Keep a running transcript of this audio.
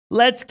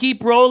Let's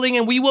keep rolling,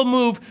 and we will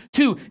move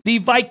to the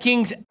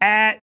Vikings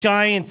at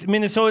Giants.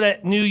 Minnesota,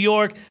 New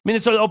York.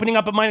 Minnesota opening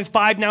up at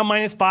 -5, now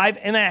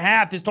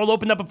 -5.5. This total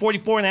opened up at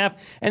 44.5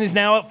 and is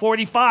now at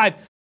 45.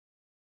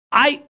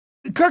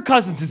 Kirk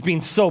Cousins has been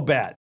so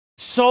bad.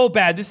 So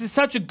bad. This is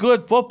such a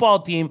good football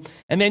team,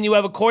 and then you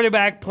have a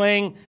quarterback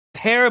playing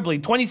terribly.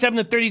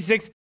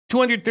 27-36,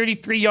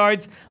 233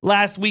 yards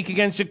last week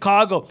against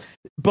Chicago.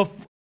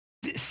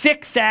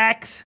 6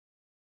 sacks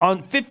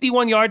on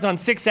 51 yards on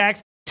 6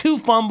 sacks. 2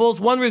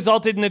 fumbles, 1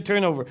 resulted in a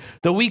turnover.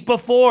 The week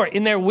before,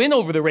 in their win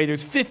over the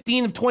Raiders,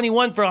 15 of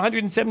 21 for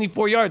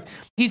 174 yards.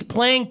 He's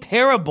playing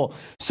terrible.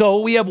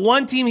 So we have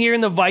one team here in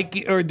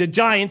the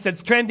Giants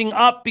that's trending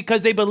up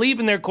because they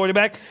believe in their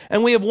quarterback,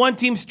 and we have one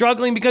team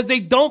struggling because they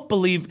don't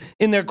believe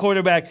in their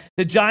quarterback.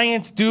 The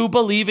Giants do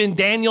believe in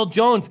Daniel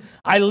Jones.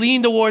 I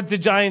lean towards the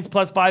Giants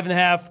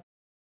 +5.5,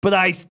 but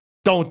I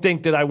don't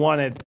think that I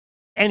wanted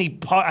any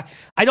part.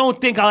 I don't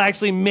think I'll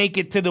actually make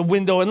it to the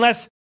window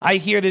unless I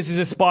hear this is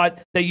a spot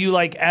that you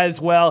like as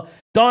well.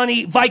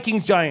 Donnie,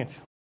 Vikings,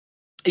 Giants.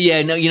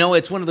 Yeah, no,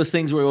 it's one of those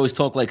things where we always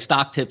talk like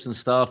stock tips and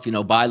stuff,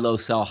 buy low,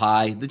 sell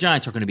high. The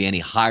Giants aren't going to be any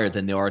higher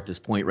than they are at this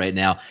point right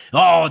now.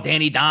 Oh,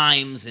 Danny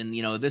Dimes and,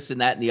 this and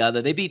that and the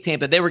other. They beat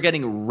Tampa. They were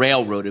getting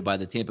railroaded by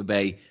the Tampa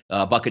Bay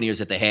Buccaneers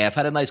at the half.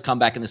 Had a nice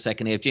comeback in the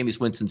second half. Jameis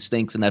Winston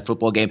stinks in that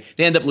football game.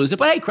 They end up losing.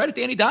 But, hey, credit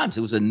Danny Dimes.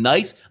 It was a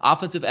nice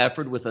offensive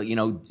effort with,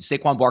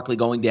 Saquon Barkley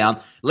going down.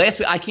 Last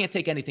week, I can't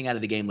take anything out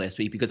of the game last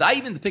week because I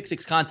even the pick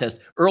six contest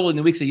early in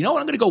the week said, you know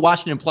what, I'm going to go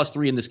Washington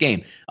 +3 in this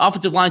game.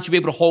 Offensive line should be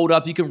able to hold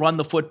up. You can run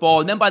the football.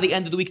 And then by the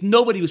end of the week,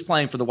 nobody was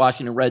playing for the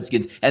Washington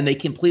Redskins, and they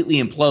completely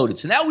imploded.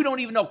 So now we don't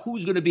even know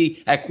who's going to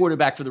be at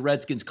quarterback for the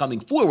Redskins coming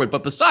forward.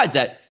 But besides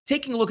that,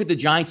 taking a look at the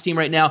Giants team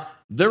right now,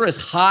 they're as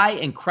high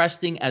and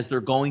cresting as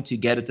they're going to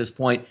get at this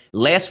point.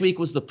 Last week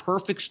was the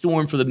perfect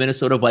storm for the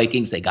Minnesota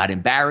Vikings. They got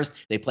embarrassed.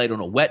 They played on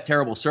a wet,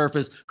 terrible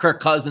surface. Kirk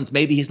Cousins,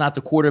 maybe he's not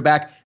the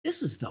quarterback.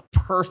 This is the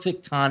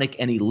perfect tonic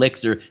and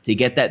elixir to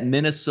get that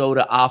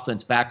Minnesota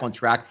offense back on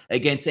track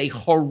against a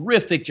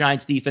horrific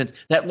Giants defense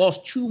that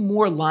lost 2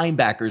 more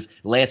linebackers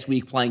last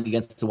week playing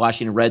against the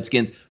Washington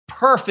Redskins.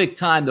 Perfect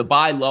time to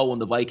buy low on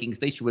the Vikings.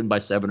 They should win by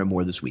 7 or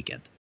more this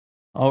weekend.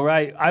 All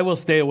right, I will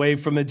stay away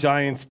from the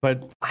Giants,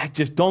 but I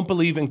just don't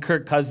believe in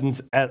Kirk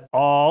Cousins at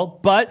all.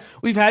 But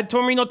we've had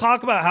Torino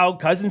talk about how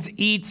Cousins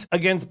eats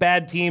against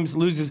bad teams,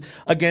 loses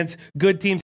against good teams.